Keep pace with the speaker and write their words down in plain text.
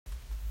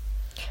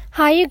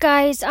Hi, you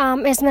guys.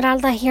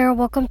 Esmeralda here.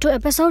 Welcome to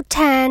episode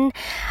 10.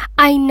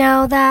 I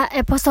know that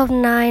episode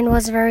 9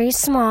 was very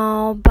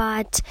small,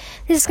 but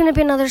this is going to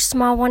be another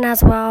small one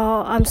as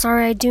well. I'm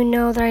sorry, I do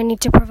know that I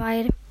need to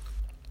provide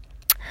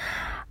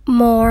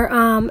more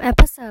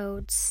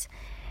episodes.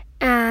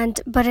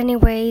 But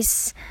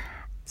anyways,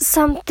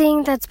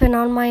 something that's been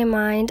on my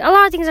mind. A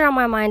lot of things are on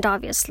my mind,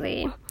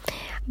 obviously.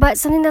 But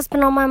something that's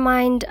been on my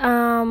mind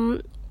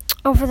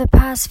over the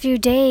past few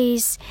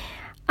days.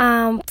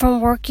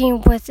 From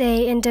working with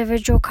a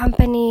individual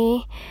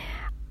company,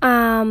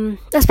 a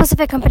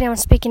specific company I'm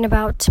speaking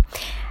about.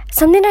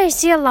 Something I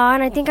see a lot,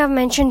 and I think I've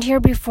mentioned here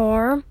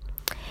before,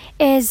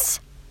 is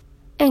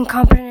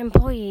incompetent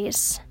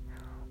employees.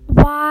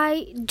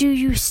 Why do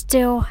you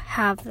still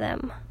have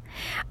them?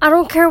 I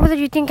don't care whether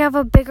you think I have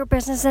a bigger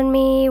business than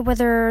me,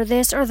 whether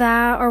this or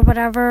that or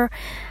whatever.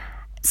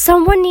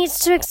 Someone needs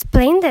to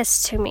explain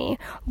this to me.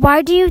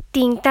 Why do you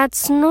think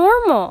that's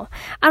normal?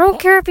 I don't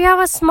care if you have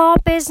a small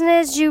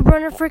business, you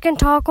run a freaking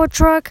taco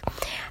truck.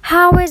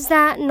 How is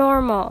that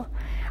normal?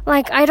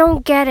 I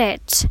don't get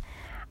it.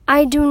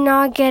 I do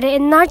not get it.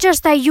 And not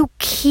just that, you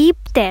keep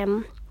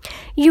them.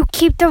 You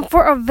keep them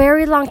for a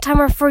very long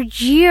time or for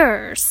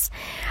years.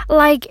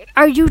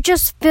 Are you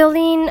just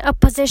filling a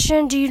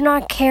position? Do you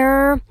not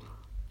care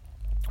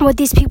what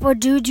these people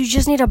do? Do you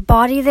just need a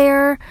body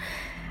there?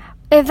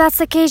 If that's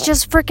the case,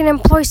 just freaking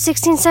employ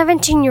 16,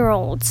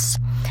 17-year-olds.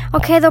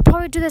 Okay, they'll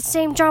probably do the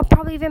same job,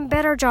 probably even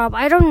better job.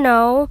 I don't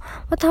know.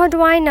 What the hell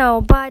do I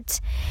know? But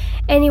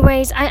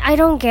anyways, I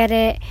don't get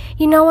it.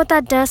 You know what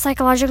that does,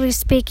 psychologically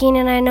speaking,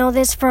 and I know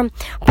this from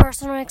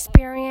personal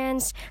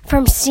experience,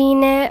 from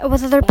seeing it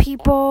with other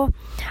people,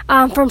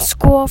 from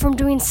school, from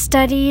doing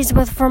studies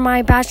for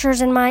my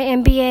bachelor's and my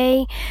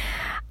MBA.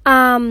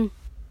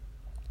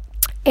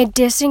 It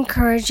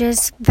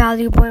disencourages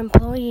valuable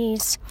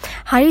employees.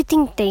 How do you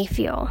think they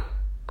feel?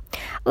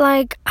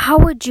 How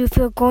would you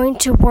feel going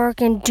to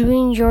work and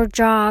doing your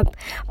job,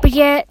 but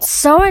yet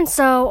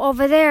so-and-so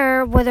over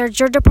there, whether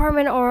it's your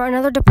department or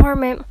another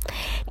department,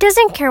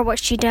 doesn't care what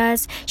she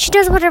does. She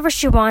does whatever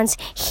she wants.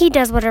 He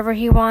does whatever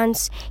he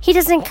wants. He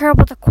doesn't care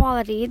about the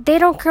quality. They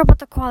don't care about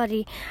the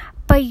quality,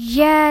 but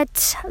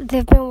yet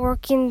they've been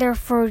working there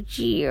for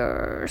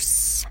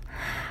years.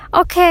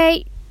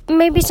 Okay,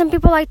 maybe some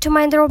people like to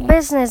mind their own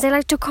business. They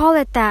like to call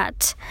it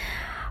that.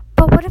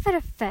 But what if it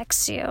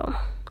affects you?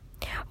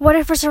 What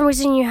if for some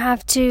reason you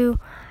have to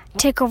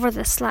take over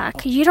the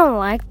slack? You don't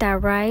like that,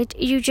 right?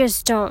 You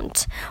just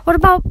don't. What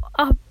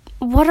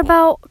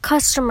about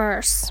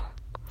customers?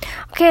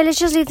 Okay, let's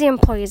just leave the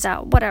employees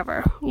out.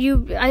 Whatever.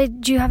 You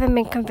haven't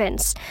been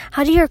convinced.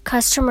 How do your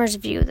customers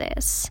view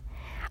this?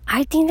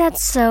 I think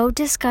that's so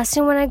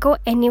disgusting when I go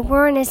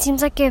anywhere and it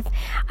seems like if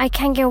I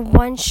can't get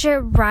one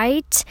shit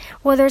right,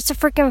 whether it's a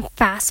freaking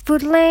fast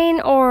food lane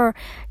or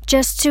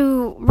just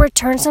to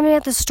return something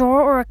at the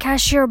store or a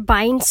cashier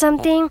buying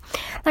something,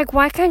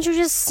 why can't you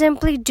just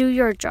simply do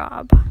your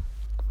job?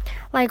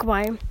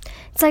 Why?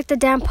 It's like the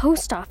damn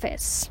post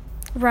office,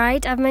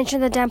 right? I've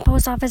mentioned the damn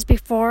post office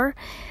before.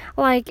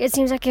 It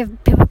seems like if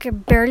people can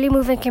barely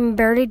move and can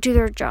barely do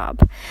their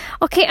job.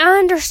 Okay, I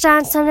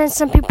understand sometimes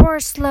some people are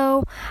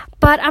slow,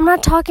 but I'm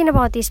not talking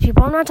about these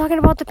people. I'm not talking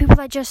about the people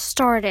that just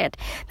started,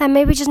 that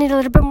maybe just need a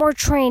little bit more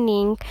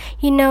training.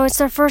 It's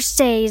their first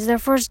days, their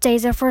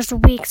first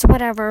weeks,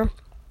 whatever.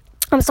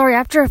 I'm sorry,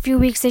 after a few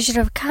weeks, they should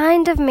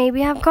have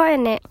maybe have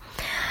gotten it.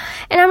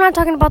 And I'm not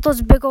talking about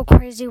those big old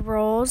crazy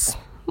roles.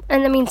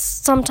 And I mean,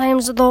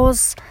 sometimes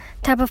those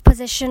type of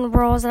position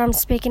roles that I'm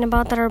speaking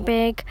about that are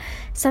big,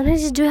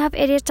 sometimes you do have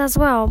idiots as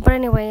well. But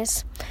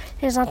anyways,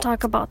 let's not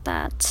talk about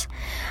that.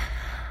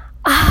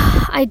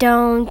 I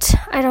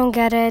don't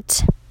get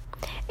it.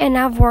 And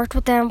I've worked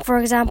with them. For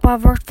example,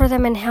 I've worked for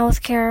them in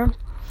healthcare.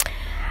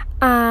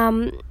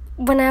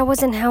 When I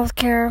was in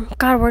healthcare,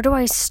 God, where do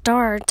I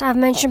start? I've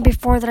mentioned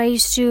before that I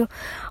used to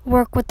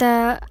work with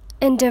the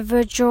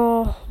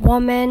individual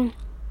woman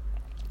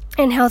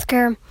in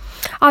healthcare.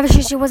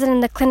 Obviously, she wasn't in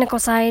the clinical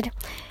side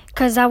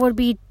because that would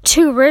be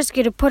too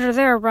risky to put her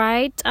there,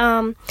 right?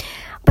 But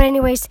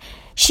anyways,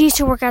 she used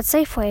to work at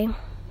Safeway.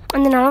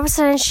 And then all of a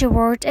sudden, she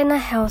worked in a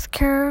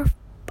healthcare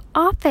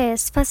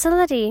office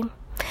facility.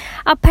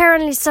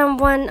 Apparently,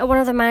 one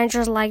of the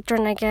managers liked her,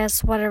 and I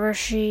guess whatever,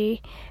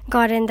 she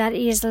got in that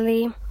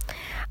easily.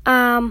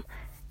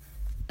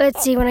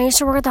 Let's see, when I used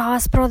to work at the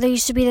hospital, there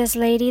used to be this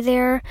lady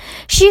there.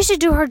 She used to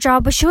do her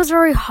job, but she was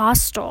very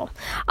hostile.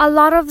 A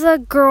lot of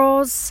the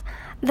girls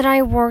that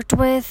I worked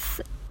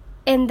with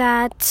in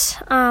that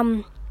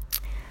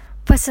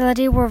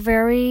facility were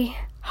very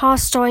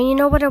hostile. And you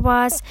know what it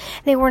was?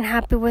 They weren't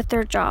happy with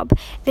their job.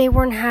 They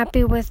weren't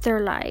happy with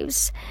their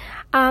lives.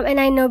 And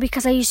I know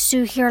because I used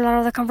to hear a lot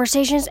of the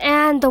conversations,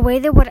 and the way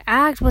they would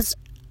act was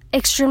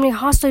extremely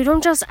hostile. You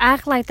don't just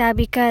act like that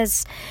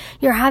because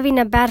you're having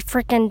a bad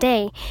freaking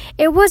day.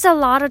 It was a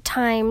lot of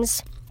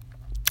times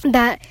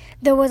that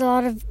there was a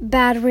lot of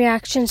bad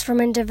reactions from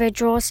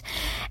individuals.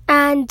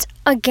 And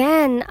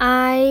again,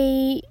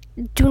 I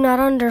do not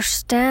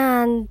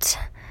understand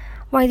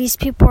why these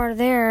people are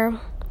there.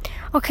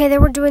 Okay, they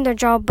were doing their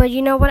job, but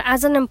you know what?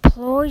 As an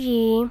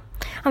employer,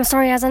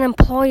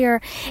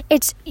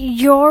 it's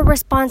your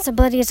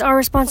responsibility, it's our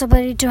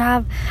responsibility to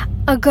have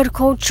a good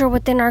culture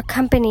within our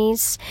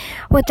companies,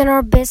 within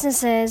our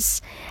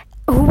businesses.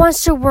 Who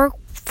wants to work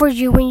for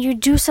you when you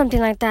do something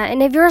like that?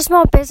 And if you're a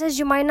small business,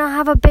 you might not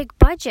have a big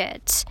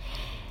budget.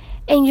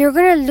 And you're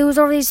going to lose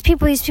over these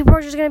people. These people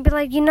are just going to be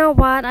like, you know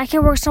what? I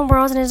can work somewhere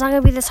else and it's not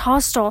going to be this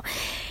hostile.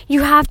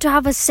 You have to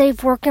have a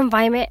safe work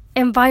environment.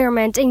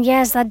 And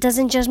yes, that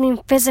doesn't just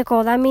mean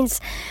physical. That means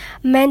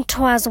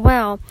mental as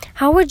well.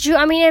 How would you,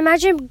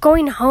 imagine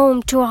going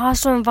home to a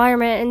hostile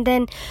environment and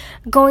then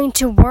going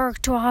to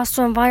work to a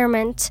hostile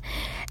environment.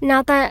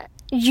 Not that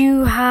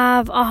you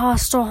have a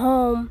hostile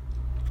home,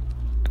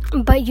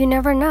 but you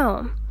never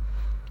know.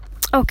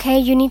 Okay,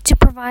 you need to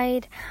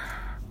provide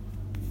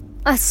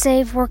a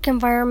safe work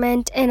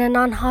environment and a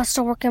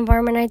non-hostile work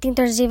environment. I think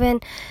there's even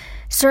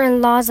certain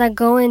laws that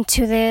go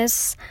into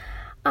this,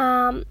 but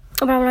I'm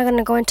not going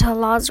to go into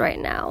laws right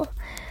now.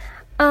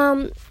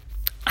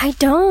 I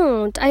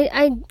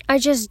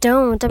just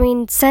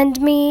don't.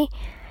 Send me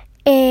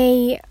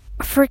a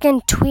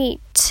freaking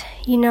tweet,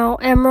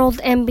 Emerald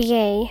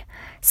MBA.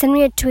 Send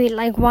me a tweet,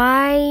 like,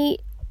 why?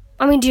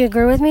 Do you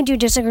agree with me? Do you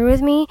disagree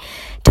with me?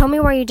 Tell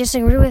me why you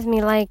disagree with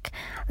me. Like,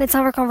 let's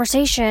have a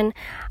conversation.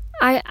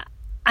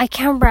 I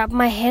can't wrap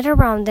my head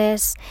around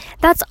this.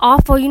 That's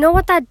awful. You know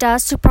what that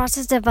does to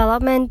process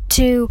development?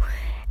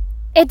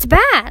 It's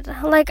bad.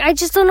 Like, I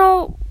just don't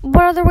know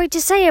what other way to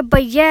say it.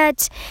 But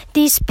yet,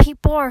 these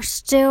people are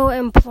still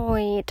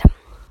employed.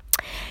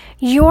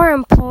 You're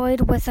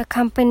employed with a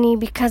company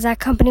because that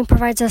company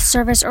provides a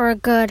service or a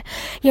good.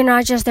 You're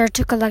not just there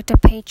to collect a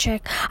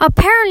paycheck.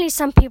 Apparently,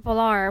 some people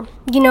are,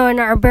 and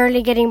are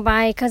barely getting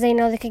by because they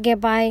know they could get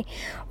by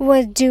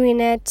with doing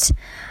it.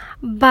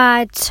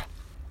 But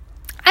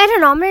I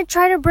don't know. I'm going to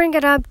try to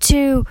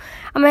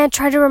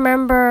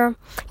remember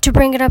to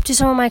bring it up to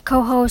some of my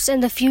co-hosts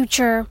in the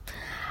future.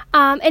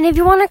 And if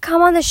you want to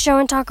come on the show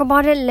and talk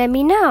about it, let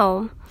me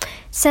know.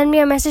 Send me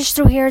a message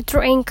through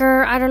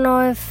Anchor. I don't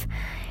know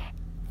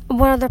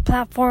what other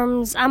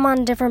platforms. I'm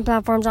on different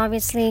platforms,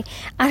 obviously.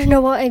 I don't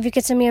know if you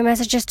could send me a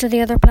message just to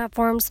the other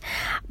platforms.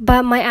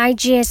 But my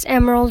IG is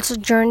Emerald's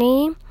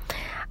Journey.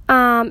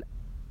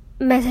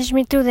 Message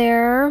me through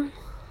there.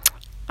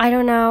 I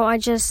don't know.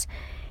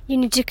 You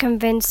need to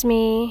convince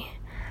me.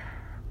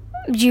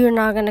 You're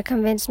not going to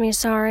convince me,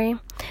 sorry.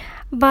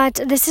 But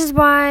this is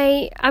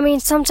why,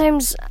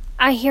 sometimes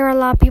I hear a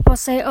lot of people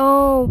say,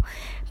 oh,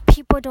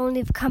 people don't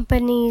leave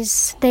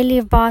companies, they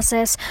leave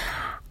bosses.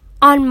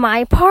 On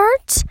my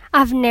part,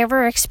 I've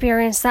never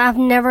experienced that. I've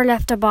never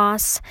left a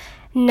boss.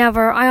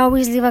 Never. I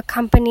always leave a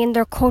company and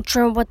their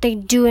culture and what they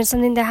do and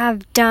something they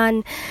have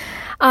done.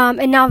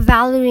 And not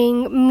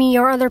valuing me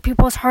or other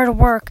people's hard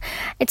work.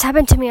 It's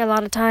happened to me a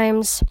lot of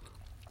times.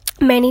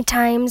 Many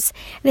times.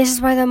 This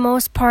is why the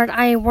most part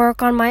I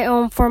work on my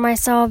own for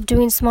myself,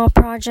 doing small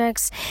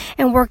projects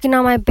and working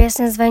on my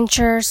business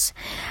ventures.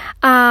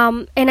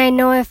 And I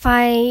know if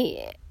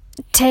I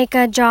take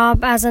a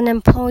job as an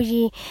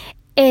employee,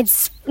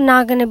 it's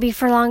not going to be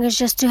for long. It's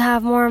just to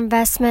have more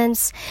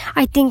investments.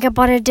 I think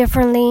about it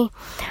differently.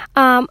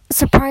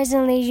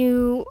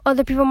 Surprisingly,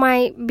 other people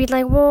might be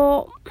like,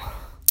 well,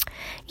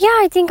 yeah,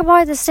 I think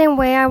about it the same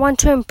way. I want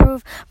to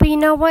improve. But you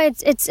know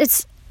what?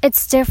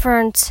 It's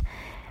different.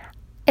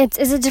 It's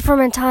a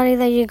different mentality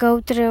that you go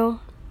through.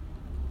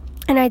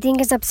 And I think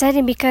it's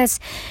upsetting because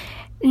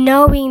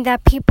knowing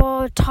that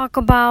people talk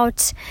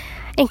about,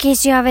 in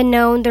case you haven't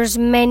known, there's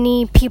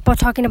many people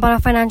talking about a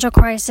financial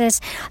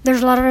crisis.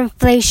 There's a lot of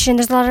inflation.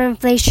 There's a lot of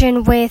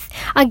inflation with,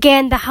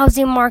 again, the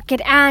housing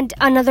market. And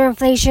another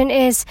inflation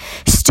is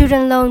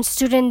student loans,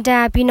 student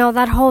debt,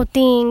 that whole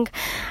thing.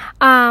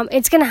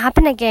 It's going to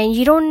happen again.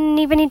 You don't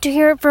even need to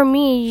hear it from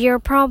me. You're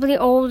probably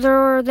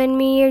older than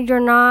me.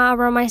 You're not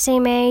around my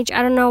same age.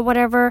 I don't know,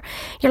 whatever.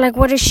 You're like,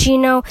 what does she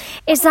know?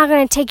 It's not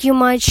going to take you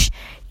much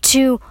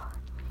to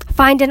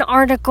find an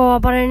article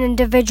about an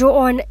individual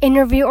or an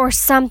interview or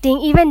something,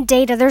 even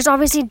data. There's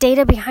obviously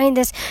data behind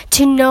this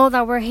to know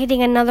that we're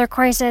hitting another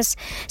crisis.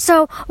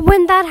 So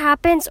when that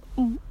happens,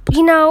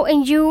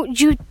 and you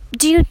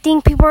do you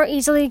think people are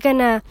easily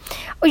gonna,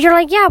 or you're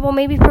like, yeah, well,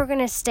 maybe people are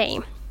gonna stay.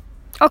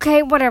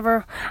 Okay,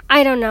 whatever.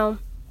 I don't know.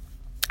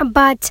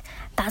 But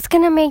that's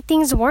going to make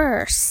things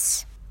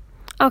worse.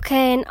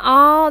 Okay, and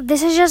all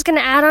this is just going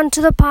to add on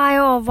to the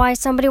pile of why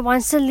somebody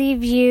wants to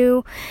leave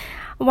you,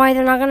 why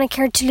they're not going to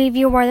care to leave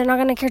you, why they're not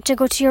going to care to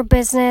go to your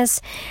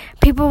business.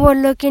 People will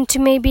look into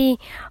maybe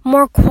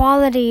more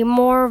quality,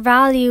 more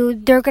value.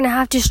 They're going to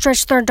have to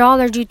stretch their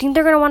dollar. Do you think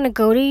they're going to want to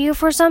go to you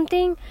for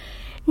something?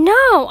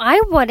 No,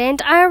 I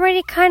wouldn't. I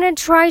already kind of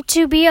try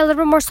to be a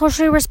little bit more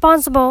socially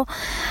responsible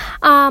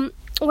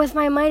with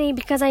my money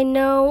because I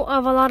know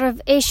of a lot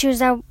of issues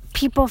that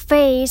people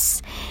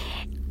face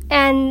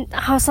and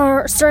how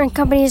certain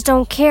companies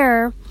don't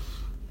care.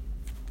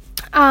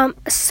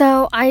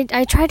 So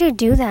I try to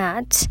do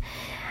that.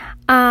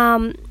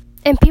 And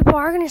people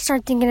are going to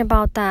start thinking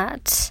about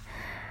that.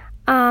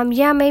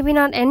 Yeah, maybe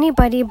not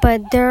anybody,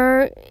 but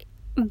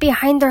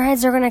behind their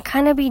heads, they're going to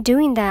kind of be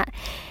doing that.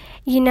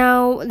 They're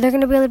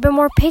going to be a little bit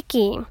more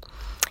picky.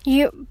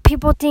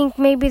 People think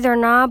maybe they're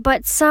not,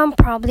 but some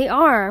probably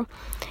are.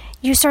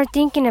 You start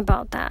thinking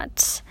about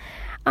that.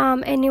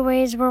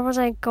 Anyways, where was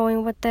I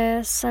going with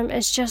this?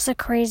 It's just a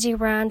crazy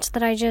rant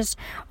that I just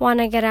want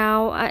to get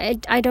out.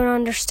 I don't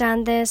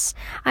understand this.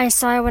 I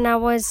saw it when I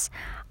was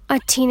a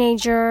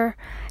teenager,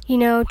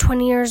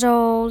 20 years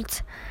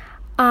old.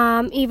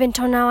 Even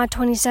till now at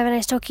 27, I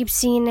still keep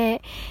seeing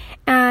it.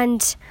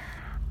 And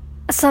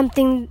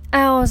something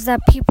else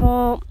that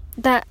people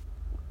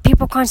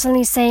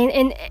constantly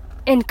saying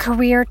in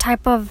career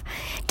type of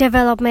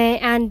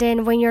development, and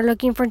then when you're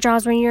looking for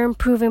jobs, when you're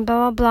improving,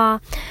 blah blah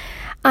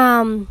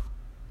blah,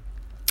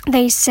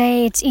 they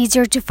say it's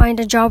easier to find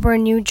a job or a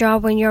new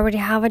job when you already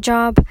have a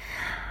job,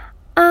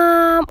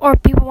 or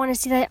people want to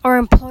see that, or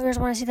employers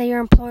want to see that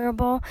you're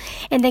employable,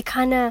 and they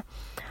kind of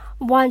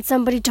want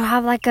somebody to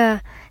have like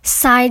a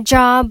side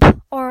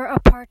job or a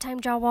part-time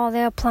job while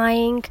they're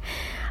applying.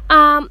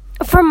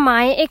 From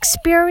my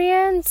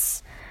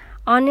experience,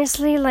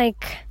 honestly,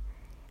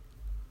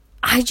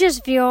 I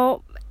just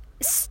feel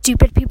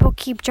stupid people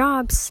keep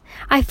jobs.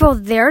 I feel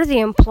they're the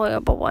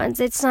employable ones.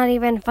 It's not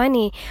even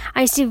funny.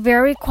 I see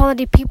very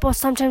quality people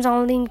sometimes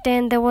on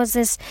LinkedIn. There was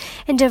this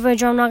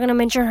individual, I'm not going to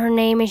mention her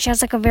name, and she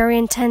has a very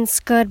intense,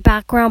 good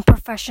background,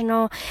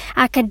 professional,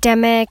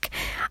 academic.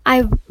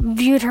 I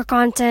viewed her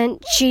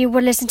content. She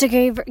would listen to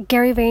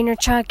Gary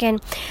Vaynerchuk,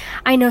 and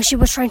I know she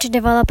was trying to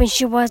develop, and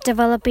she was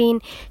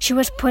developing. She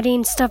was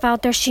putting stuff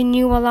out there. She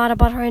knew a lot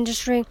about her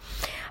industry,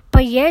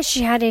 but yet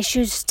she had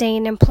issues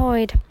staying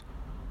employed.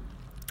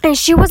 And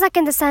she was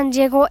in the San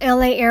Diego,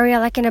 LA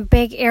area, in a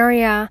big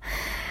area,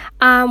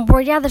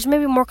 where, there's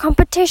maybe more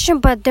competition,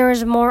 but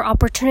there's more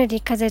opportunity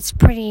because it's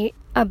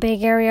a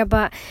big area.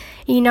 But,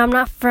 I'm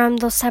not from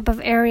those type of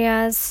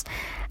areas.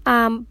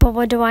 But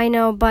what do I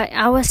know? But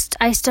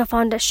I still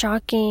found it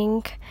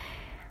shocking.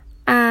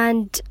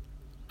 And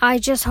I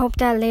just hope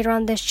that later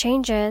on this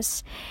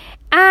changes.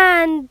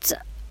 And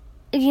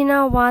you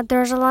know what?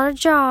 There's a lot of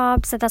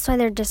jobs that's why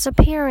they're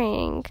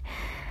disappearing.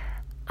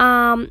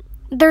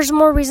 There's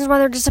more reasons why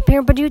they're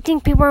disappearing, but do you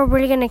think people are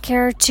really going to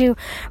care to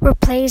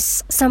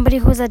replace somebody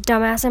who's a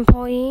dumbass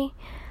employee?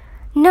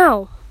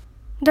 No,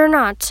 they're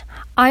not.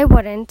 I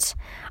wouldn't.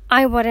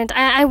 I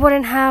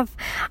don't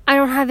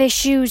have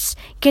issues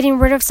getting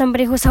rid of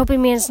somebody who's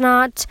helping me and is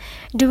not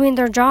doing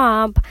their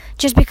job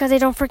just because they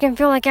don't freaking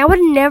feel like. I would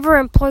never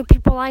employ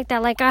people like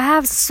that. I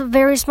have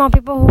very small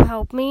people who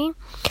help me,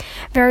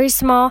 very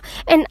small,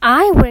 and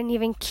I wouldn't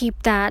even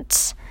keep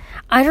that.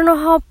 I don't know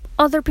how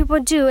other people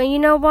do. And you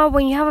know what?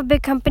 When you have a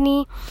big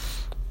company,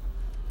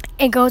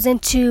 it goes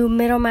into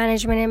middle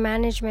management and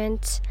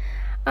management.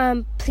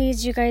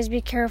 Please, you guys, be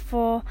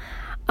careful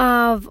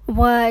of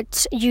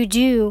what you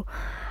do.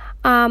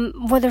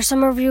 Whether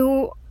some of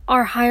you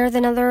are higher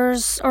than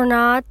others or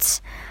not,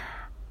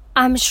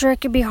 I'm sure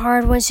it could be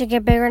hard once you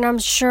get bigger, and I'm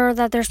sure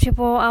that there's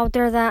people out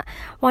there that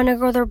want to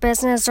grow their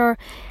business, or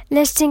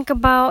let's think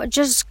about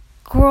just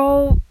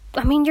grow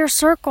your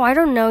circle. I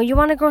don't know. You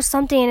want to grow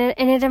something,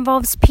 and it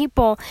involves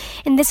people.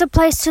 And this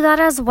applies to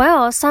that as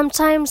well.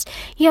 Sometimes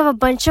you have a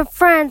bunch of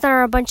friends that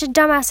are a bunch of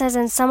dumbasses,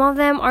 and some of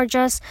them are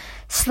just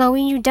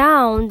slowing you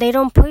down. They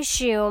don't push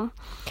you.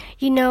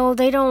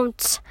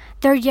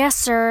 They're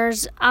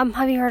yes-sirs.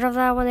 Have you heard of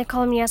that when they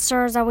call them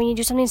yes-sirs? That when you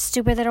do something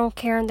stupid, they don't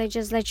care and they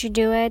just let you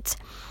do it.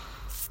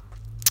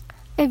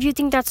 If you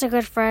think that's a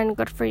good friend,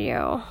 good for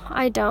you.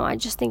 I don't. I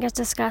just think it's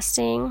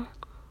disgusting.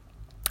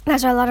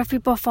 That's why a lot of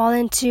people fall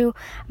into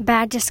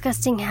bad,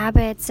 disgusting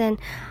habits and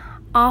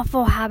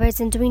awful habits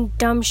and doing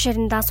dumb shit,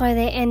 and that's why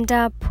they end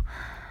up,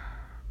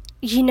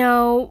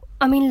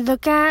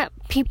 look at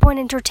people in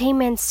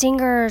entertainment,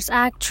 singers,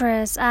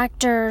 actors.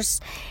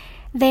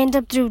 They end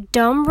up through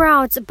dumb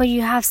routes, but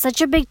you have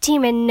such a big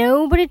team and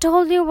nobody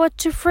told you what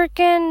to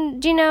freaking,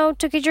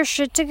 to get your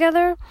shit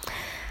together.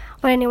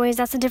 But anyways,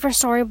 that's a different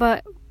story,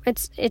 but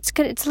it's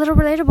good. It's a little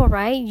relatable,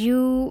 right?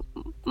 You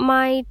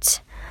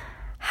might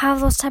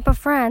have those type of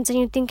friends and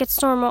you think it's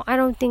normal. I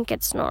don't think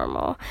it's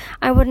normal.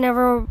 I would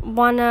never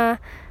want to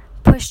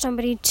push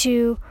somebody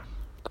to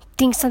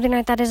think something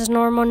like that is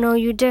normal. No,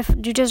 you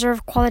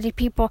deserve quality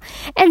people.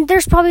 And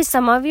there's probably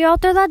some of you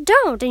out there that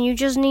don't, and you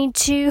just need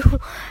to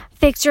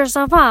fix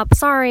yourself up.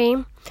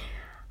 Sorry.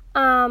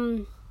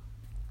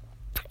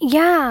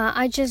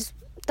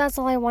 That's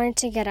all I wanted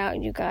to get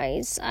out, you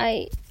guys.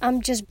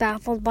 I'm just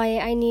baffled by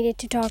it. I needed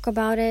to talk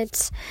about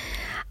it.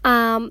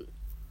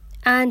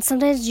 And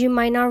sometimes you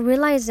might not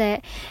realize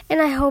it. And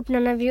I hope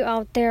none of you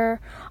out there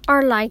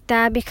are like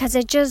that, because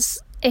it's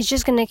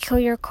just going to kill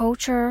your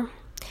culture.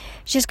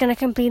 It's just going to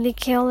completely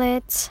kill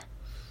it.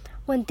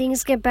 When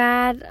things get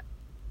bad,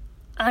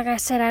 like I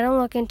said, I don't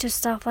look into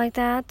stuff like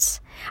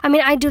that.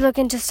 I do look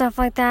into stuff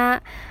like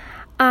that.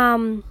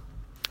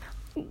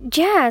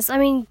 Yes,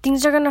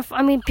 things are going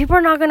to... people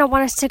are not going to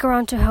want to stick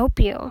around to help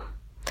you.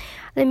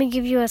 Let me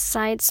give you a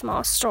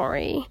small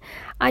story.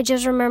 I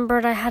just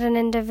remembered I had an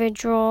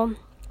individual...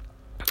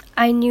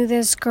 I knew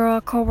this girl,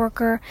 a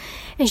coworker,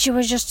 and she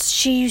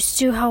used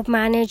to help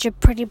manage a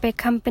pretty big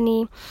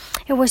company.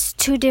 It was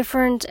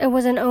it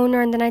was an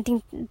owner, and then I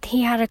think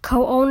he had a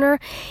co-owner.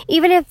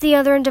 Even if the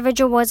other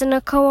individual wasn't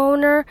a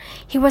co-owner,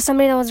 he was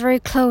somebody that was very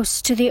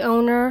close to the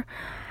owner.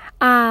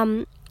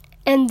 And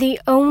the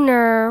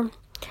owner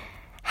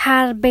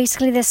had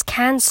basically this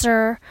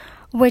cancer,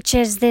 which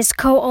is this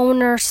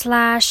co-owner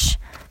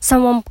 /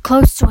 someone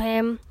close to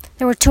him.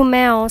 There were 2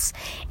 males,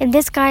 and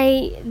this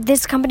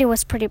company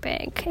was pretty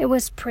big. It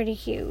was pretty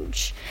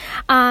huge.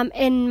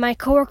 And my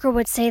coworker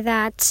would say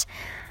that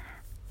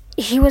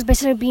he was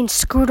basically being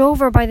screwed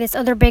over by this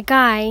other big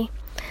guy.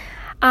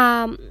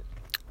 And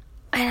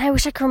I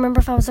wish I could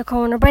remember if I was a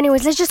co-owner. But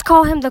anyways, let's just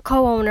call him the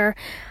co-owner.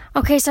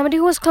 Okay, somebody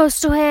who was close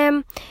to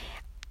him,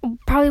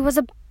 probably was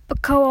a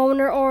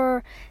co-owner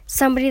or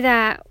somebody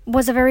that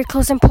was a very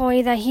close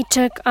employee that he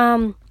took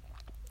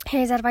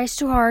his advice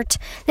to heart.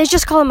 Let's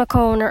just call him a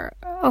co-owner,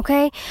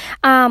 okay?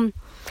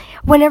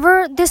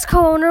 Whenever this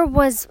co-owner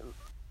was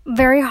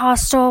very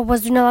hostile,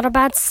 was doing a lot of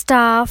bad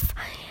stuff,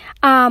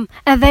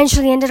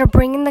 eventually ended up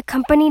bringing the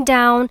company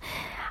down.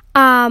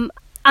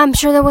 I'm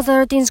sure there was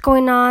other things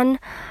going on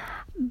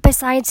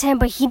besides him,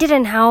 but he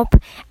didn't help.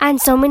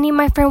 And so many of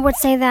my friends would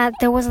say that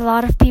there was a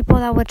lot of people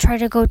that would try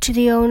to go to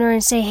the owner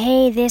and say,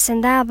 hey, this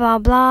and that, blah,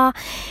 blah.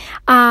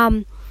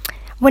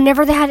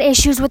 Whenever they had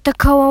issues with the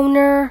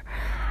co-owner,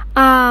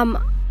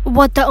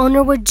 what the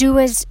owner would do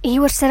is he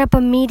would set up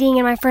a meeting,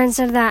 and my friend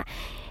said that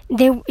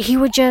they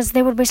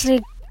would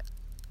basically,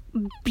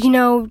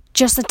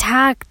 just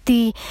attack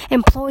the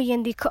employee,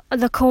 and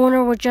the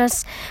co-owner would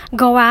just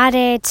go at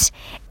it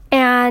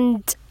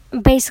and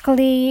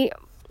basically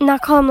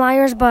not call them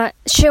liars, but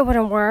shit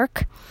wouldn't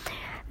work.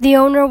 The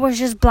owner was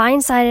just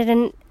blindsided,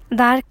 and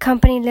that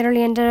company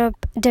literally ended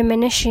up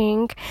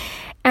diminishing.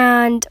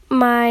 And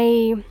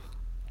my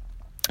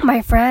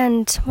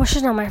friend, well,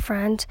 she's not my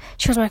friend,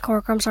 she was my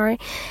coworker, I'm sorry,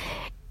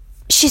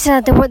 she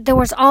said that there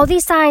was all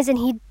these signs and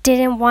he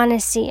didn't want to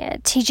see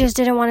it. He just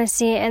didn't want to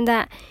see it, and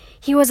that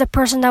he was a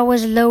person that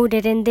was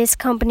loaded, and this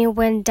company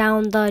went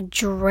down the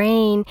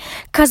drain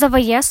because of a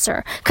yes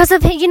sir. Because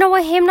of,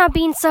 him not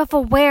being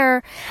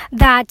self-aware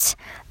that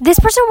this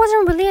person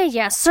wasn't really a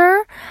yes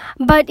sir,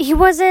 but he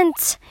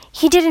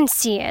didn't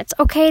see it,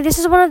 okay? This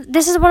is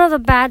one of the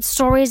bad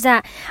stories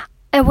that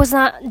it was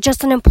not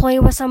just an employee,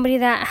 it was somebody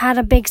that had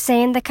a big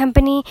say in the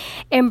company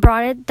and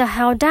brought it the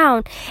hell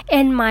down.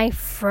 And my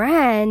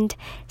friend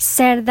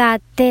said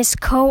that this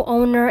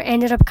co-owner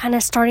ended up kind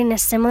of starting a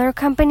similar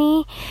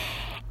company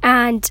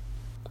and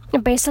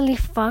basically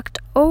fucked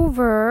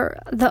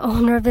over the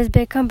owner of this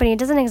big company. It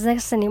doesn't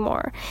exist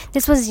anymore.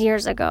 This was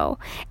years ago,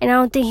 and I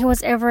don't think he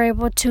was ever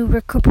able to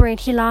recuperate.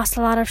 He lost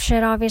a lot of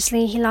shit,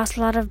 obviously. He lost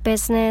a lot of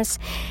business.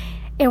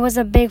 It was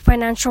a big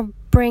financial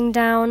bring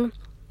down.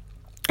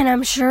 And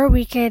I'm sure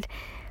we could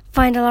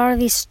find a lot of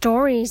these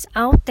stories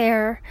out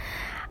there.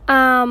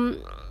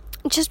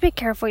 Just be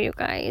careful, you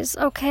guys,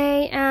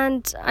 okay?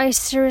 And I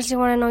seriously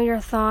want to know your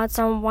thoughts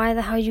on why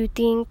the hell you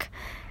think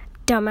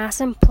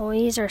dumbass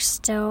employees are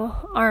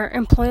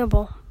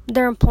employable.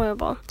 They're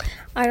employable.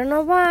 I don't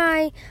know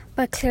why,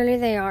 but clearly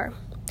they are.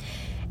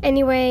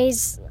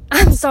 Anyways,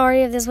 I'm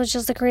sorry if this was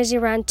just a crazy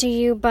rant to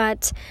you,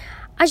 but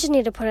I just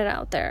need to put it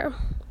out there.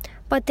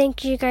 But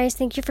thank you guys.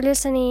 Thank you for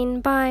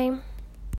listening. Bye.